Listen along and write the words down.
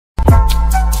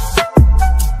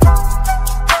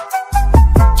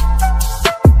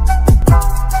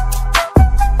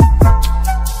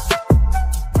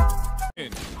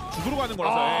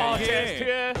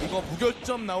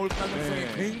나올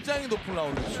가능성이 굉장히 높은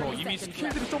라운드죠. 이미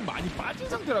스킬들이 좀 많이 빠진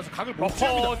상태라서 각을 못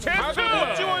어허, 지웁니다. 각을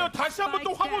못 지워요. 다시 한번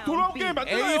또 화물 돌아오게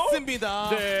만들어요. 에이스입니다.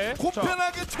 네.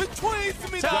 고편하게 최초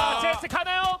에이스입니다. 자, 제스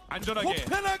가나요? 안전하게.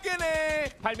 고편하게네.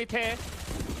 발 밑에.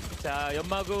 자,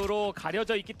 연막으로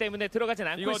가려져 있기 때문에 들어가진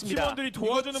않고 이거 있습니다. 팀원들이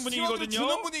도와주는 분위기거든요.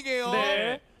 주는 분위기예요.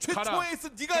 네. 최초 가라. 에이스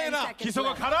네가 해라.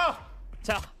 기서가 가라.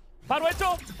 자, 바로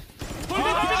왼쪽.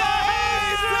 돌립니다.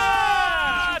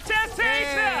 제스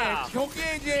에이스.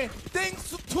 여기에 이제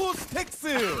땡스 투 스택스.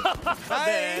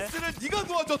 나의 에이스를 네가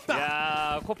도와줬다.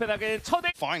 야, 코펜하겐 첫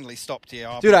Finally stopped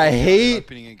here. Dude, I hate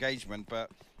opening engagement, but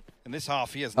in this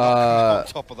half he has not on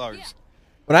top of those.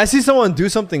 when I see someone do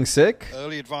something sick.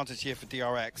 Early advantage here for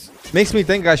DRX. Makes me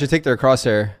think I should take their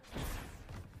crosshair.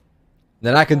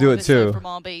 Then I can do it too. From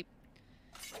RB.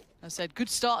 I said good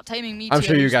start taming me. I'm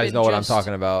sure you guys know what I'm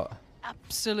talking about.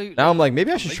 Absolutely. Now I'm like,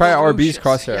 maybe I should try RB's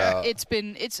crosshair out. It's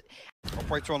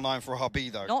Operator online for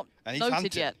RB though. not and he's noted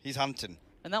hunting. yet. He's hunting.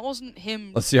 And that wasn't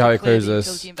him. Let's see how he clears this.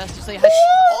 Utility investors. They had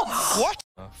What?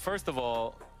 First of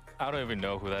all, I don't even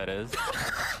know who that is.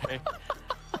 Okay.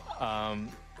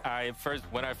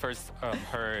 When I first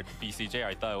heard BcJ,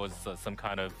 I thought it was some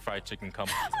kind of fried chicken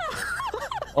company.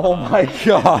 Oh my That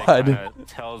god. kinda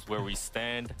tells where we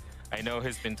stand. I know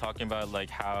he's been talking about like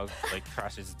how like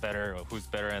crashies is better or who's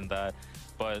better in that,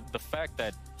 but the fact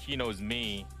that he knows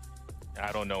me, and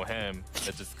I don't know him,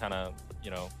 it just kind of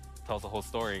tells the whole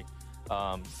story.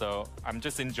 So I'm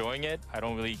just enjoying it. I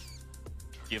don't really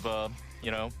give a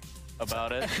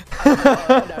about it.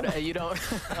 No, you don't.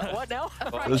 What now?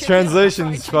 The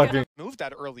translation's fucking. Move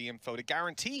that early info to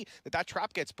guarantee that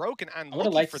trap gets broken, and I would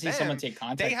have lucky liked for to see them, someone take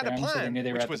contact they had for a him so they plan, knew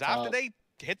they were which at the was after top. they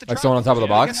hit the Like trap. someone on top of the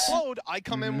box? Explode, I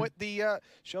come in with the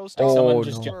show Someone Oh,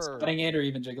 just no. spinning it or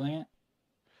even jiggling it.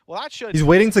 Well, that should. He's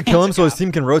waiting to kill him so his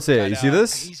team can rotate. You see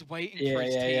this? He's waiting Yeah, for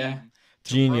his yeah, team yeah. to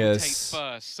Genius.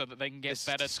 rotate first so that they can get This is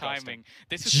better disgusting. timing.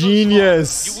 This is Genius.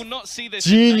 So smart. You will not see this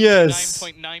Genius.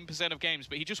 in 99.9% of games,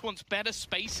 but he just wants better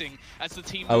spacing as the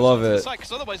team I love it.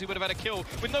 Because otherwise he would have had a kill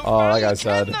with no. Oh, that guy's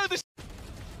sad. No, this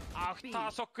アフタ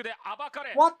ーショックで暴か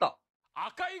れ。 What the?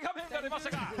 赤い画面が出まし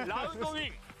たが、ラウンドウィ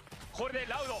ン。これで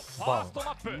ラウドファースト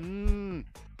マップ取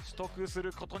得す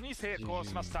ることに成功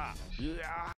しました。い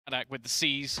や。 with the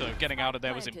C's, so getting out of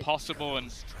there was impossible,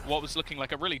 and what was looking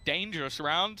like a really dangerous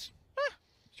round.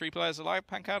 3 players alive,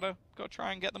 Pancada, go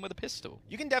try and get them with a pistol.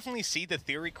 You can definitely see the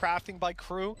theory crafting by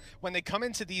Crew. When they come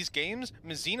into these games,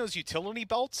 Mazino's utility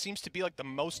belt seems to be like the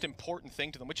most important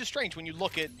thing to them, which is strange when you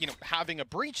look at, having a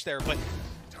breach there, but...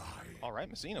 All right,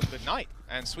 Mazino, good night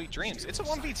and sweet dreams. It's a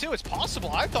 1v2, it's possible.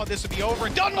 I thought this would be over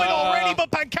and done with already, but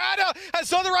Pancada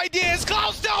has other ideas.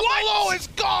 Klaus down below is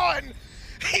gone!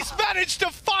 He's managed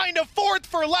to find a fourth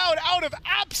for Loud out of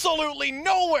absolutely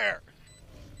nowhere!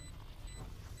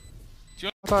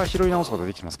 また拾い直すことが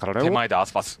できますからね。手前でア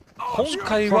スパス。今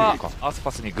回はアス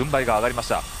パスに軍配が上がりまし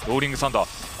た。ローリングサンダ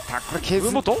ー。これケ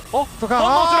ズニとと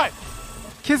か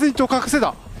ケズニと隠せ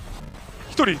だ。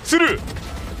一人スルー。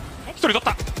一人取っ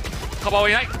た。カバーは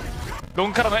いない。ロ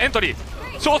ンからのエントリー。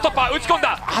ショーストッパー打ち込ん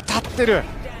だ。当たってる。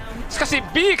しかし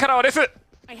B からはレス。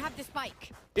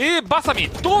A バサミ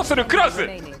どうするクラウス。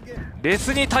レ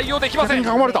スに対応できません。ケ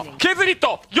ズニッ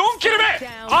ト4キル目。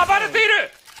暴れている。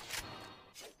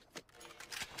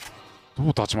 どう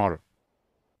立ち回る？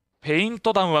ペイン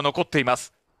ト弾は残っていま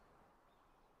す。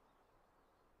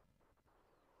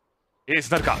エー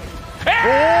スなるか。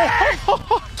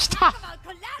来た。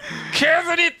ケ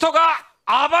ズニットが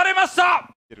暴れまし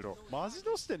た。マジ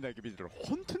の視点だけ見てると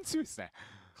本当に強いですね。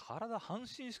体半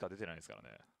身しか出てないですからね。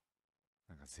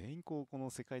なんか全員この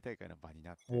世界大会の場に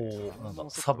なって。なんだ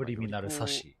サブリミナルサ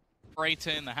シ。 Operator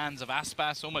in the hands of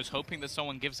Aspas, almost hoping that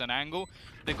someone gives an angle.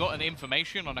 They've got an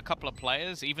information on a couple of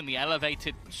players, even the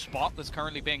elevated spot that's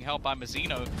currently being held by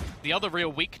Mazino. The other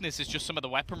real weakness is just some of the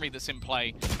weaponry that's in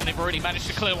play, and they've already managed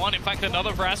to clear one. In fact,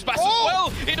 another for Aspas as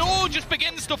well. It all just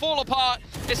begins to fall apart.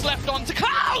 It's left on to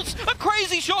Klaus! A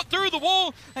crazy shot through the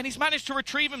wall, and he's managed to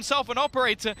retrieve himself. An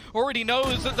Operator already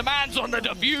knows that the man's on the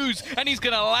defuse, and he's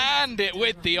gonna land it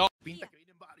with the...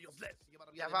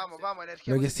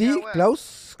 Lo que sí,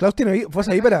 Klaus tiene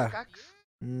fuerza ahí para...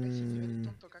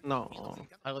 No.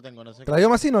 Algo tengo, no sé. Traigo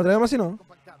Mazino. No,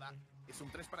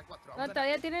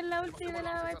 todavía tienen la ulti de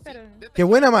la Viper. ¡Qué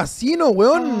buena Mazino,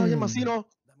 weón! Ay, Mazino.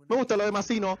 Me gusta lo de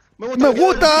Mazino. ¡Me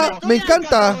encanta! Me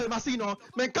encanta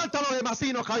lo de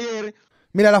Mazino, Javier.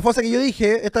 Mira la fosa que yo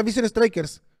dije, esta es Vision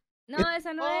Strikers. No,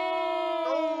 esa no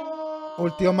es...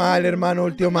 Ultio mal, hermano,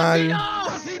 ultio mal.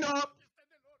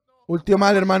 Ultio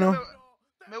mal, hermano.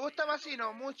 Me gusta más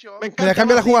Mira,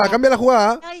 cambia la jugada, cambia la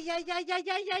jugada. Ay, ay, ay, ay,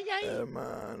 ay, ay, ay.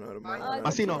 Hermano, hermano.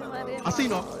 Mazino,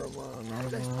 Mazino.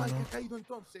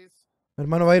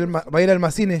 Hermano, va a ir al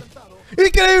Macine.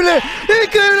 ¡Increíble!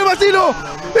 ¡Increíble, Mazino!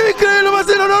 ¡Increíble,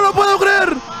 Mazino! ¡No lo puedo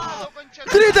creer!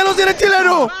 ¡Grítalo si eres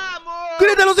chileno!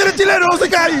 ¡Grítalo si eres chileno! ¡Se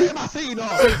cae!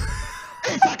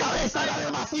 Esa cabeza era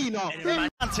de Mazino.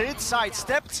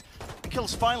 Sidestepped.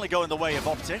 Kills finally going the way of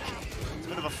Optic. It's a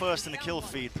bit of a first in the kill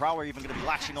feed. Prowler even going to be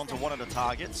latching onto one of the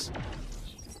targets.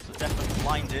 So definitely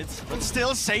blinded, but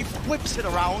still safe. Whips it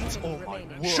around. Oh my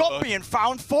word. Shot being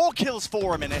found. 4 kills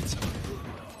for him in it.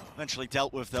 Eventually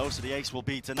dealt with though, so the ace will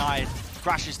be denied.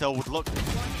 Crashies though would look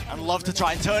and love to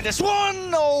try and turn this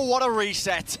one. Oh, what a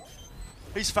reset.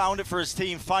 He's found it for his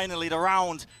team. Finally, the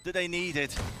round that they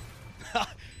needed.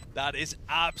 That is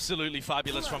absolutely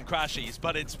fabulous from crashies,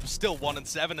 but it's still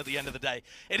 1-7 at the end of the day.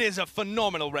 It is a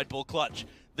phenomenal Red Bull clutch.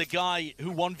 The guy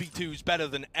who 1v2s better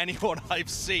than anyone I've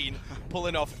seen,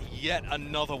 pulling off yet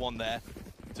another one there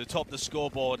to top the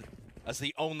scoreboard as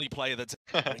the only player that's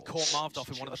caught Marved off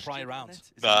in one of the prior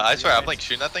rounds. I swear, I'm like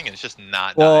shooting that thing and it's just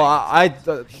not Well, dying.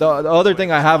 the other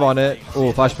thing I have on it.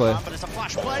 Oh, flash play.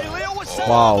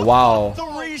 Wow, wow. The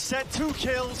reset, 2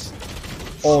 kills.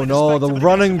 Oh no, the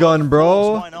run and gun,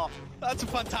 bro. That's a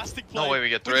fantastic play. No way we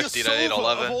get thrifted at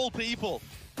 8-11. Of all people.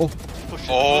 Oh, the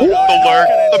lurk,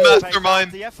 the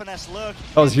mastermind. That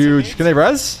was huge. Can they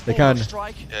res? They can.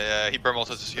 Yeah, he almost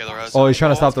has to scale the res. Oh, he's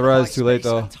trying to stop the res. Too late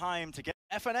though. Time to get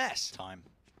FNS. Time.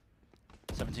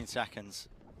 17 seconds.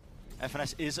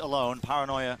 FNS is alone.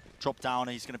 Paranoia dropped down.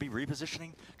 He's going to be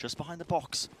repositioning just behind the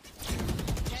box.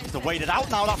 He's waited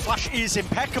out now. That flash is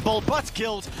impeccable, but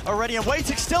killed already and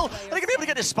waiting still. Are they going to be able to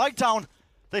get this spike down?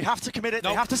 They have to commit it.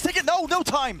 They have to stick it. No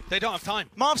time. They don't have time.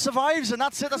 Marv survives, and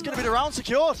that's it. That's going to be the round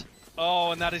secured.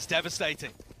 Oh, and that is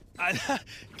devastating.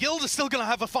 Guild is still going to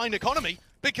have a fine economy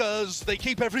because they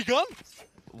keep every gun.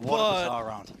 What a bizarre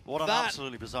round. What an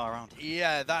absolutely bizarre round.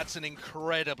 Yeah, that's an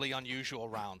incredibly unusual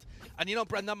round. And you know,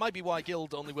 Bren, that might be why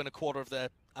Guild only win a quarter of their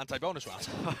anti-bonus rounds.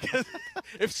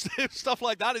 if stuff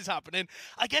like that is happening,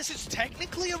 I guess it's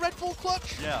technically a Red Bull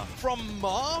clutch from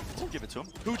Marv. We'll give it to him.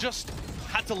 Who just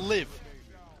had to live.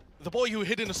 The boy who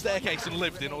hid in a staircase and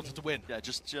lived in order to win. Yeah,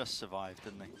 just survived,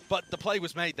 didn't he? But the play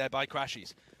was made there by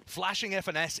crashies. Flashing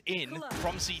FNS in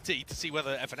from CT to see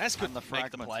whether FNS could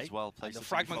make the play. As well, the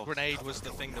fragment grenade was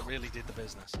the thing that really did the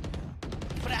business.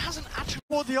 But it hasn't actually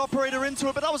brought the operator into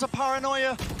it, but that was a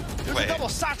paranoia. It was a double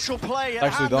satchel play.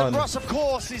 Actually done. Russ, of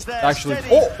course, is there. Actually,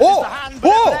 steady. Oh! Rolling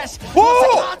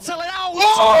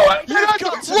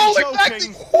back.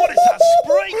 What is that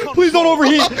spray control? Please don't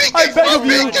overheat. I beg of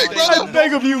you. I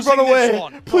beg of you, run away.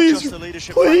 Please run away.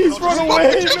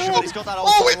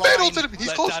 Oh, we failed him.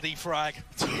 He's close. Daddy frag.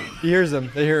 He hears them.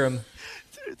 They hear him.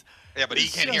 Yeah, but he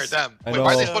can't hear them. I Wait, know.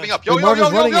 why are they splitting up? Yo, Marv's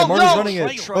running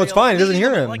it. Oh, it's fine. He doesn't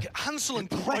hear him. Like Hansel and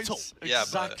Gretel. Yeah,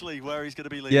 exactly where he's going to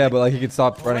be leading. Yeah, but like he could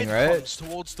stop running, right?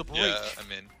 Towards the breach. Yeah, I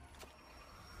mean,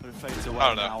 but it fades away I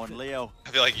don't know. now, and Leo.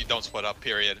 I feel like you don't split up,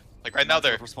 period. Like right now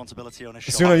they're... responsibility on his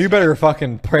Sykkuno, you better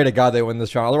fucking pray to God they win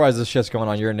this round. Otherwise this shit's going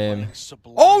on your name.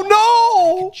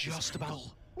 Oh no! Just about.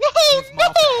 Whoa,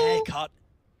 no! Haircut.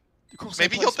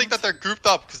 Maybe he'll think that they're grouped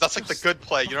up because that's like the good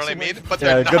play, you know what I mean? But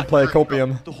yeah, they're good not. play,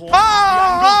 copium. Oh!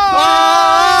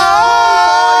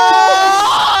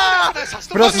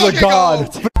 But this is a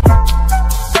god.